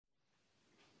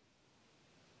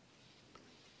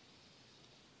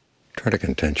Try to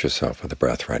content yourself with the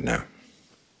breath right now.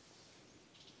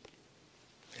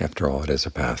 After all, it is a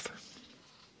path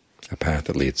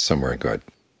that leads somewhere good.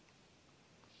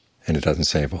 And it doesn't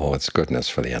save all its goodness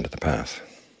for the end of the path.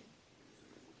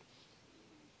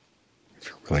 If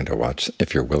you're willing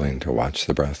to watch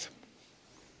the breath,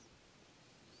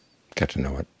 get to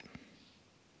know it,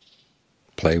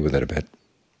 play with it a bit,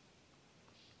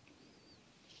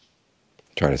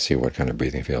 try to see what kind of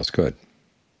breathing feels good.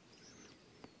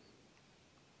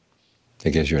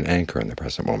 It gives you an anchor in the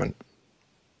present moment,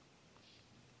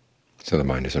 so the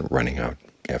mind isn't running out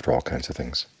after all kinds of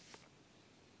things.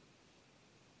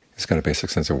 It's got a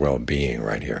basic sense of well-being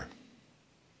right here.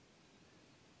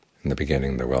 In the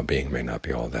beginning, the well-being may not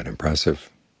be all that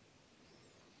impressive,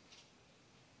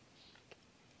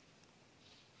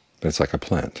 but it's like a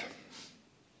plant.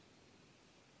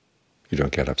 You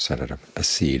don't get upset at a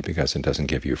seed because it doesn't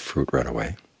give you fruit right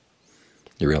away.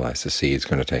 You realize the seed's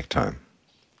going to take time.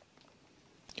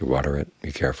 You water it,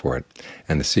 you care for it,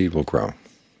 and the seed will grow.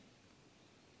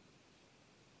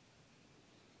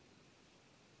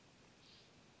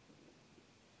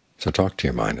 So talk to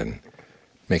your mind and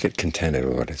make it contented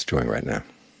with what it's doing right now.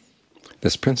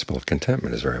 This principle of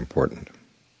contentment is very important.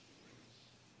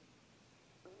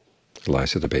 It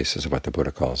lies at the basis of what the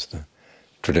Buddha calls the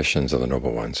traditions of the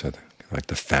noble ones, or like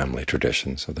the family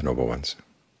traditions of the noble ones.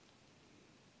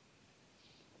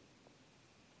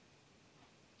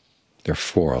 There are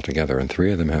 4 altogether, and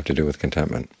 3 of them have to do with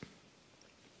contentment.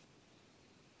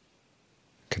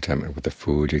 Contentment with the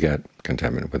food you get,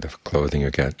 contentment with the clothing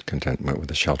you get, contentment with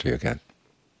the shelter you get.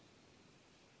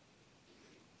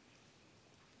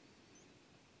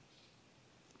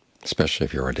 Especially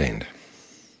if you're ordained.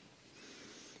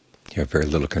 You have very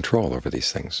little control over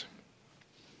these things.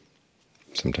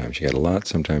 Sometimes you get a lot,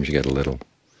 sometimes you get a little.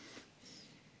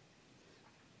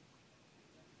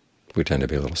 We tend to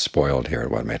be a little spoiled here at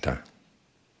Wat Metta.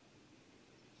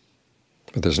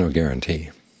 But there's no guarantee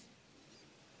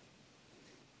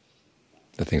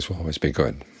that things will always be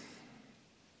good.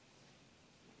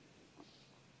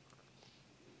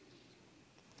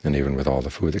 And even with all the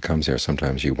food that comes here,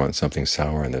 sometimes you want something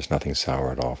sour and there's nothing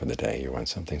sour at all for the day. You want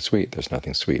something sweet, there's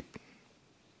nothing sweet.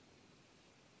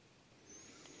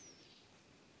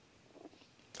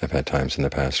 I've had times in the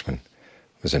past when I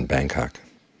was in Bangkok,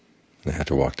 and I had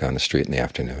to walk down the street in the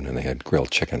afternoon, and they had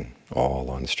grilled chicken all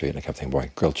on the street, and I kept thinking, boy,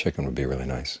 grilled chicken would be really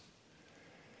nice.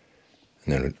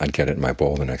 And then I'd get it in my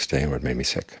bowl the next day, and it would make me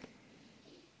sick.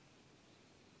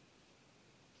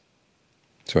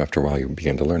 So after a while you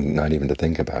begin to learn not even to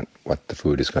think about what the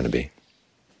food is going to be.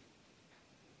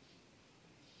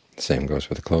 Same goes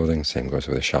with the clothing, same goes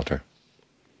with the shelter.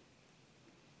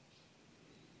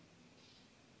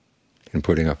 And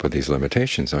putting up with these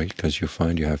limitations, because you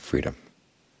find you have freedom.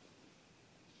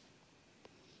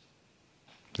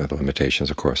 Now, the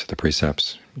limitations, of course, are the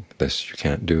precepts. This you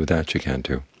can't do, that you can't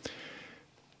do.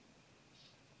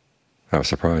 I was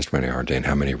surprised when I ordained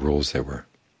how many rules there were.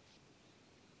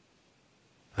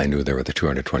 I knew there were the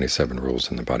 227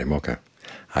 rules in the Patimokkha.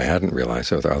 I hadn't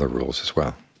realized there were other rules as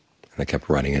well, and I kept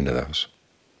running into those.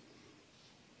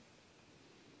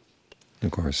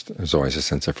 And of course, there's always a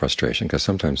sense of frustration, because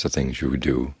sometimes the things you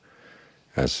do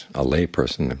as a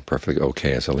layperson, and perfectly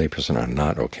okay as a layperson, are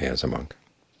not okay as a monk.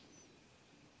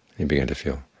 You begin to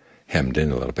feel hemmed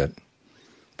in a little bit.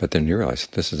 But then you realize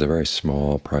this is a very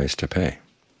small price to pay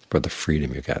for the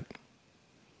freedom you get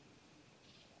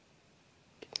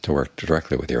to work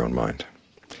directly with your own mind.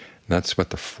 And that's what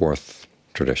the 4th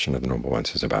tradition of the Noble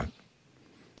Ones is about.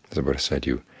 As the Buddha said,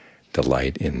 you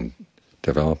delight in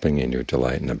developing and you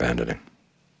delight in abandoning.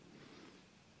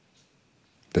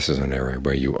 This is an area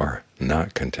where you are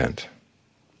not content.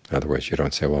 In other words, you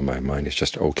don't say, well, my mind is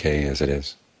just okay as it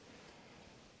is.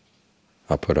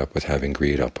 I'll put up with having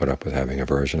greed, I'll put up with having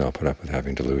aversion, I'll put up with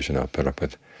having delusion, I'll put up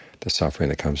with the suffering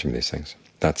that comes from these things.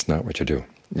 That's not what you do.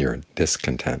 You're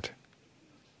discontent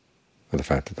with the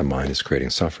fact that the mind is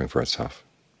creating suffering for itself.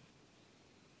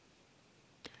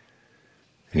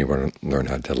 And you want to learn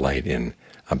how to delight in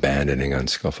abandoning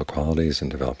unskillful qualities and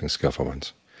developing skillful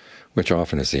ones, which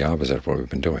often is the opposite of what we've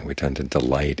been doing. We tend to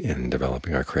delight in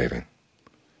developing our craving.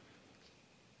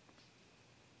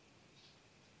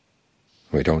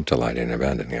 We don't delight in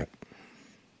abandoning it.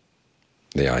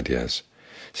 The idea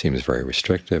seems very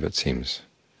restrictive, it seems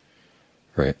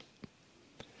very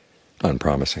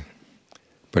unpromising.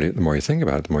 But the more you think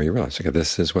about it, the more you realize, okay,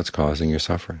 this is what's causing your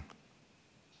suffering.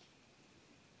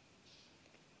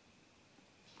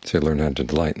 So you learn how to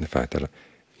delight in the fact that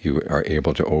you are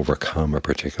able to overcome a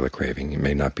particular craving. It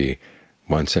may not be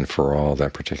once and for all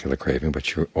that particular craving,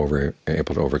 but you're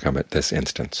able to overcome it this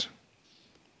instance.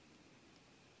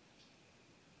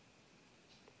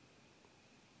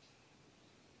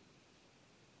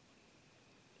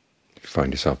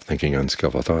 find yourself thinking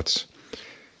unskillful thoughts,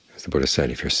 as the Buddha said,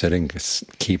 if you're sitting,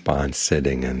 keep on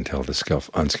sitting until the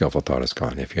unskillful thought is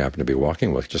gone. If you happen to be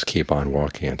walking, well, just keep on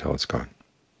walking until it's gone.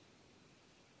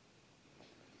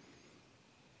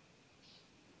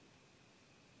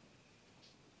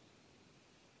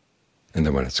 And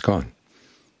then when it's gone,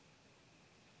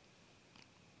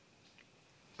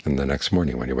 and the next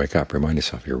morning when you wake up, remind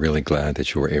yourself you're really glad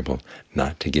that you were able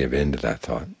not to give in to that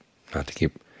thought, not to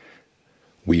keep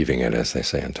weaving it, as they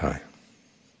say in Thai.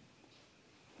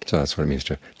 So that's what it means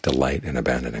to delight in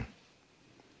abandoning.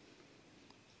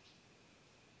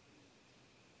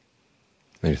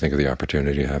 Then you think of the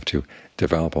opportunity you have to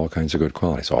develop all kinds of good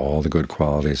qualities, all the good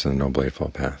qualities in the Noble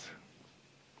Eightfold Path.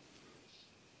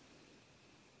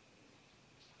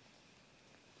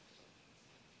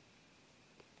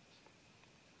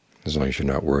 As long as you're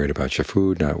not worried about your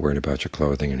food, not worried about your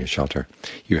clothing and your shelter,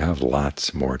 you have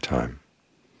lots more time,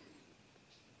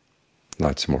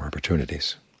 lots more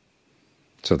opportunities.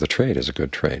 So the trade is a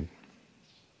good trade.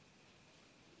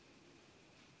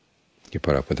 You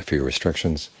put up with a few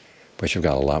restrictions, but you've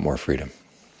got a lot more freedom.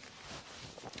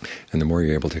 And the more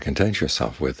you're able to content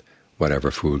yourself with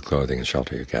whatever food, clothing, and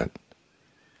shelter you get,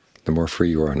 the more free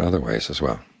you are in other ways as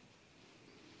well.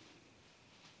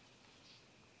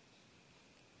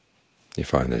 You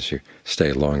find that as you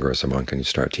stay longer as a monk and you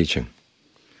start teaching,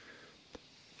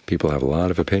 people have a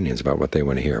lot of opinions about what they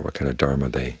want to hear, what kind of Dharma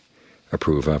they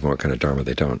approve of and what kind of Dharma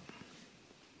they don't.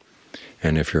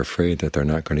 And if you're afraid that they're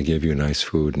not going to give you nice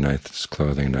food, nice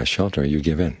clothing, nice shelter, you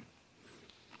give in.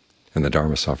 And the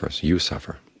Dharma suffers. You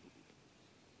suffer.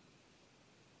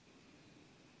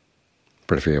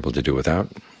 But if you're able to do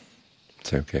without,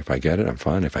 say, okay, if I get it, I'm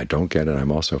fine. If I don't get it,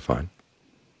 I'm also fine.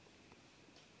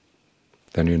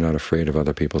 Then you're not afraid of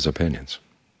other people's opinions.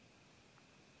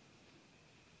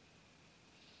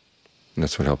 And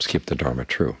that's what helps keep the Dharma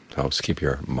true. It helps keep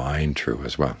your mind true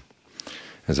as well.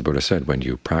 As the Buddha said, when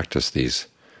you practice these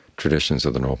traditions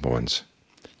of the Noble Ones,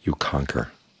 you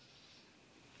conquer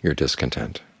your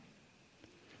discontent.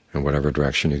 In whatever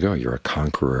direction you go, you're a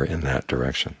conqueror in that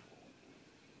direction.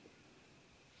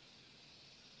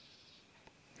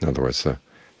 In other words, the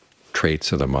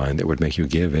traits of the mind that would make you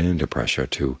give in to pressure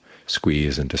to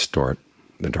squeeze and distort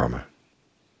the Dharma,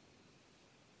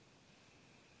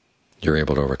 you're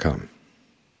able to overcome.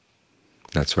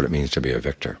 That's what it means to be a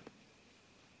victor.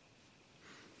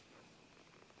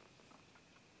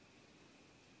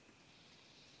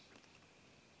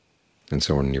 And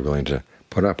so when you're willing to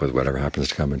put up with whatever happens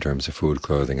to come in terms of food,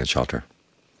 clothing, and shelter,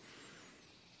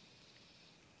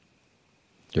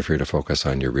 you're free to focus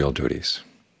on your real duties.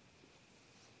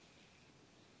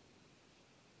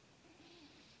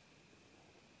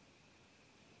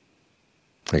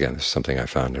 Again, this is something I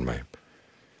found in my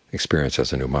experience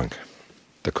as a new monk.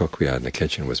 The cook we had in the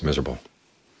kitchen was miserable.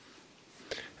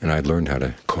 And I'd learned how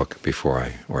to cook before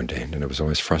I ordained, and it was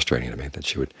always frustrating to me that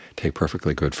she would take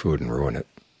perfectly good food and ruin it.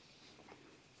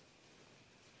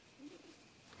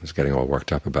 I was getting all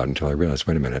worked up about it until I realized,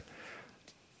 wait a minute,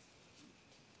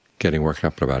 getting worked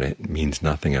up about it means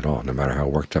nothing at all. No matter how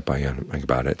worked up I am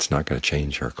about it, it's not going to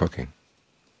change her cooking.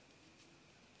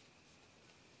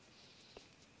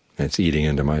 And it's eating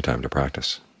into my time to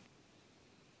practice.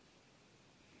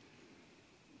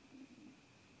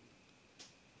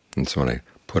 And so when I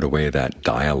put away that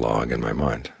dialogue in my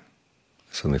mind,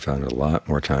 I suddenly found a lot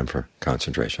more time for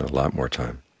concentration, a lot more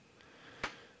time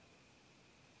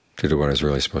to do what I was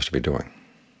really supposed to be doing.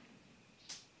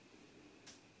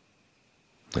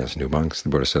 As new monks, the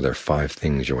Buddha said there are 5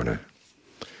 things you want to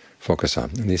focus on.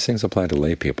 And these things apply to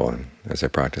lay people and as they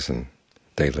practice in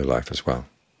daily life as well.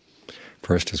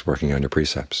 First is working on your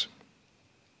precepts.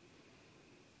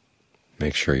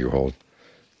 Make sure you hold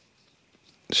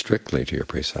strictly to your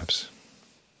precepts.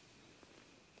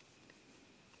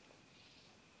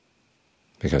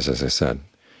 Because, as I said,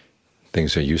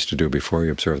 things you used to do before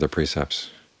you observe the precepts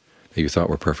that you thought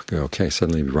were perfectly okay,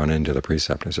 suddenly you run into the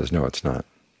precept and it says, no, it's not.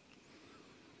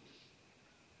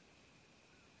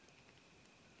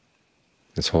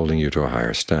 It's holding you to a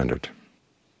higher standard.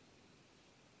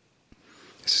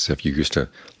 It's as if you used to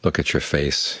look at your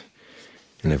face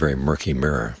in a very murky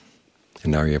mirror,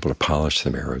 and now you're able to polish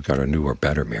the mirror. You've got a newer,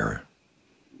 better mirror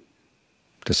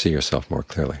to see yourself more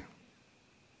clearly.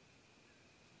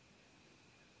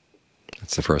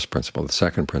 That's the first principle. The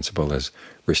second principle is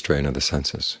restraint of the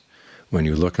senses. When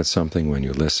you look at something, when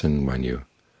you listen, when you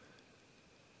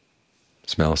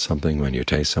smell something, when you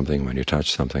taste something, when you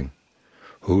touch something,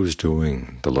 who's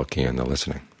doing the looking and the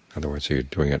listening? In other words, are you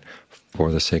doing it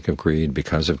for the sake of greed,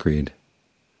 because of greed,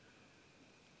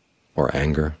 or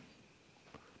anger?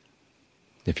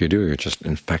 If you do, you're just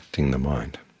infecting the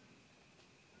mind.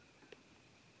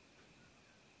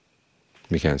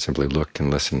 You can't simply look and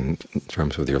listen in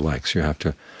terms with your likes. You have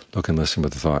to look and listen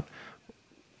with the thought,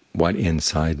 what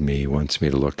inside me wants me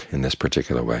to look in this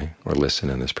particular way or listen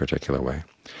in this particular way?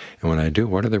 And when I do,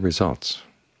 what are the results?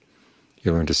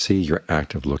 You learn to see your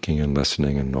active looking and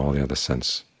listening and all the other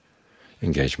sense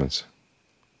engagements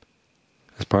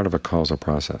as part of a causal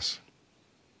process.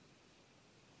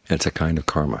 It's a kind of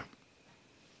karma.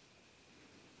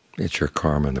 It's your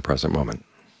karma in the present moment,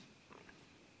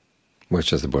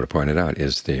 which, as the Buddha pointed out,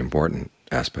 is the important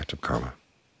aspect of karma.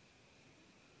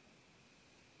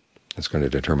 It's going to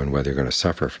determine whether you're going to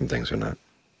suffer from things or not.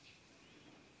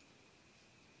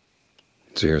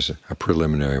 So here's a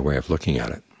preliminary way of looking at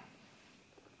it.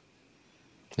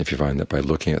 If you find that by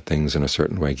looking at things in a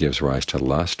certain way gives rise to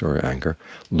lust or anger,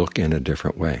 look in a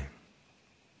different way.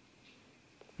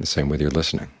 The same with your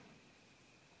listening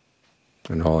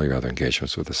and all your other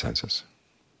engagements with the senses.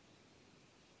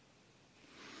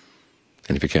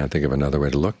 And if you can't think of another way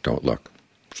to look, don't look.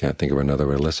 If you can't think of another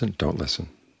way to listen, don't listen.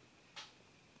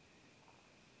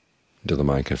 Until the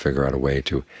mind can figure out a way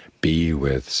to be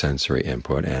with sensory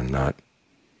input and not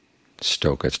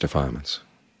stoke its defilements.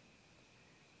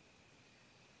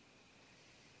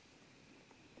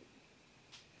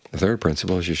 The third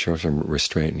principle is you show some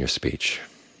restraint in your speech.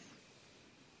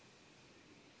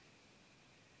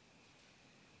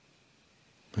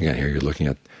 Again, here you're looking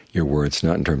at your words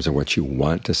not in terms of what you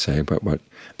want to say, but what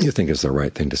you think is the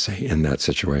right thing to say in that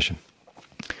situation.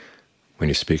 When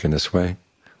you speak in this way,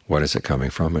 what is it coming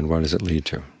from and what does it lead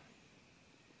to?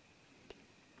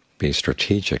 Be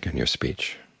strategic in your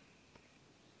speech,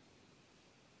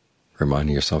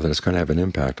 reminding yourself that it's going to have an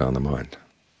impact on the mind.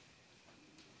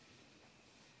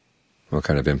 What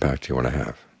kind of impact do you want to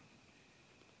have?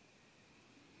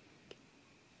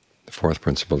 The fourth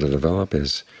principle to develop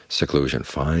is seclusion.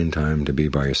 Find time to be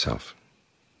by yourself.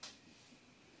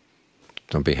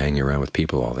 Don't be hanging around with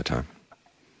people all the time,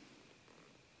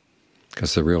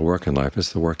 because the real work in life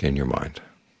is the work in your mind.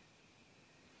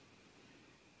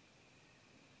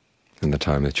 And the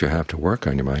time that you have to work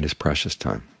on your mind is precious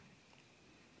time.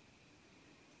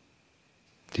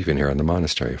 Even here in the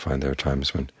monastery, you find there are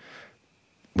times when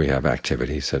we have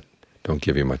activities that don't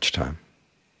give you much time.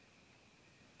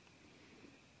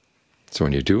 So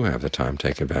when you do have the time,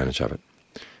 take advantage of it.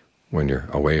 When you're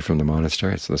away from the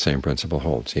monastery, it's the same principle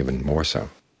holds, even more so.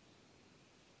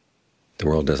 The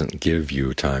world doesn't give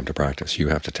you time to practice. You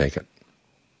have to take it.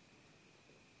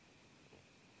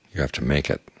 You have to make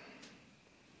it.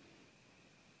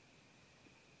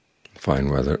 Find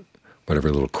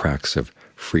whatever little cracks of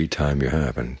free time you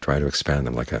have and try to expand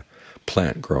them like a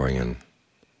plant growing in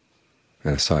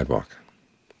a sidewalk.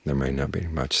 There may not be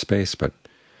much space, but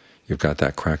you've got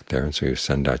that crack there, and so you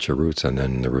send out your roots, and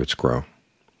then the roots grow.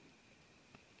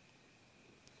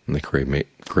 And they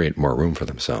create more room for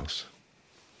themselves.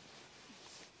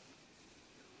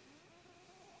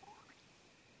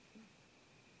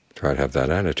 Try to have that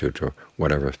attitude to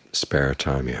whatever spare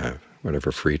time you have,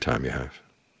 whatever free time you have.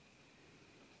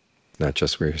 Not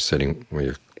just where you're sitting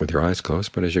with your eyes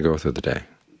closed, but as you go through the day.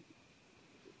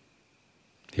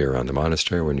 Here around the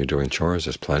monastery, when you're doing chores,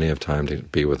 there's plenty of time to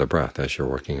be with the breath as you're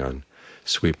working on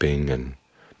sweeping and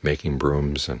making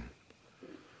brooms and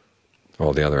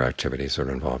all the other activities that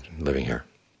are involved in living here.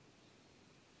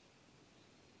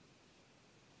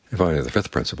 And finally, the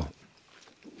fifth principle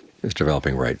is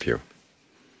developing right view,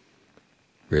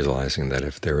 realizing that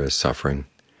if there is suffering,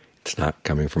 it's not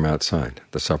coming from outside.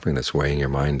 The suffering that's weighing your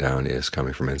mind down is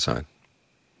coming from inside.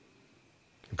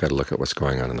 You've got to look at what's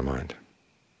going on in the mind.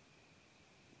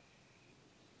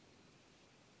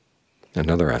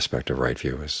 Another aspect of right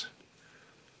view is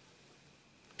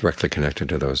directly connected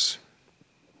to those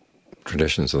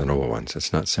traditions of the noble ones.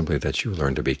 It's not simply that you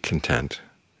learn to be content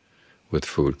with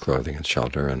food, clothing, and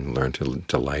shelter, and learn to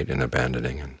delight in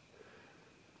abandoning and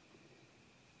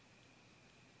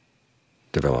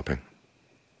developing.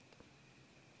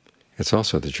 It's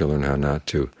also that you learn how not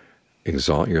to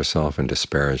exalt yourself and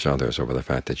disparage others over the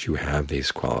fact that you have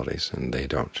these qualities and they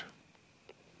don't.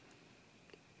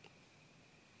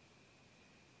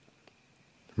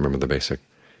 Remember the basic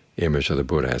image of the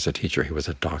Buddha as a teacher. He was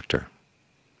a doctor.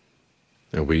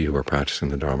 And we who are practicing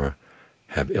the Dharma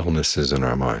have illnesses in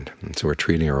our mind. And so we're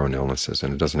treating our own illnesses,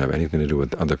 and it doesn't have anything to do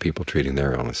with other people treating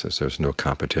their illnesses. There's no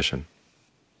competition.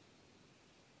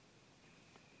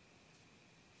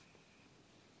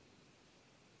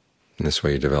 In this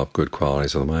way you develop good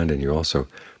qualities of the mind, and you also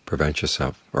prevent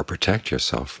yourself or protect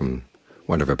yourself from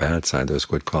whatever bad side those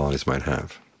good qualities might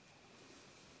have,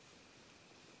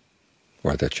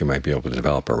 or that you might be able to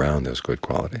develop around those good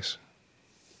qualities.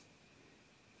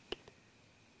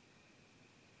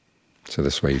 So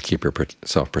this way you keep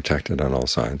yourself protected on all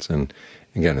sides. And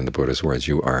again, in the Buddha's words,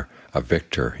 you are a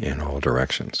victor in all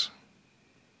directions.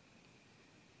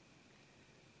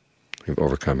 You've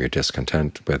overcome your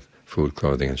discontent with food,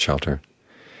 clothing, and shelter,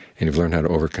 and you've learned how to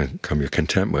overcome your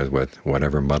content with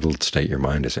whatever muddled state your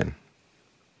mind is in.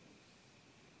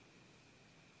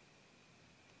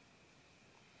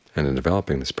 And in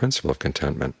developing this principle of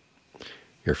contentment,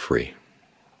 you're free.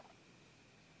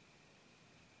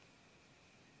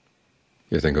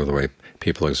 You think of the way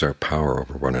people exert power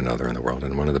over one another in the world,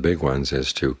 and one of the big ones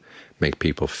is to make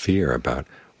people fear about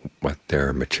what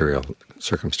their material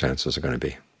circumstances are going to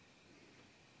be.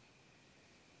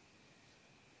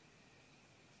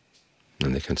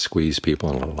 And they can squeeze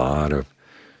people in a lot of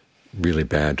really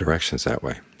bad directions that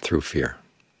way, through fear.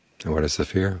 And what is the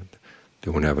fear?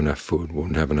 They won't have enough food,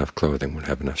 won't have enough clothing, won't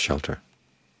have enough shelter.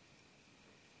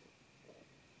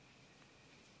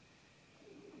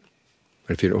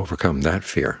 But if you overcome that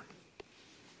fear,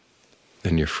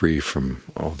 then you're free from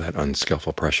all that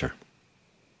unskillful pressure.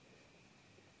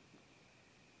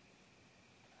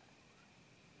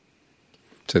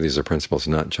 So these are principles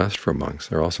not just for monks,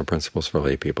 they're also principles for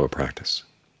lay people who practice.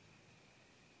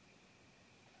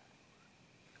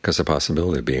 Because the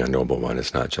possibility of being a noble one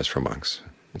is not just for monks.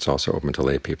 It's also open to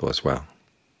lay people as well.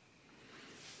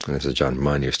 And as Ajahn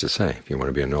Mun used to say, if you want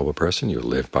to be a noble person, you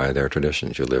live by their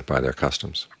traditions, you live by their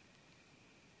customs,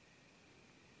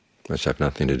 which have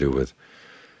nothing to do with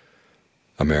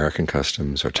American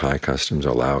customs or Thai customs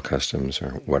or Lao customs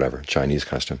or whatever, Chinese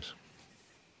customs.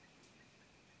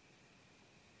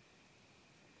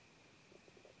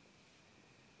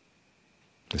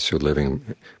 It's through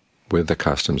living with the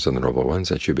customs of the noble ones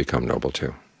that you become noble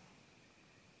too.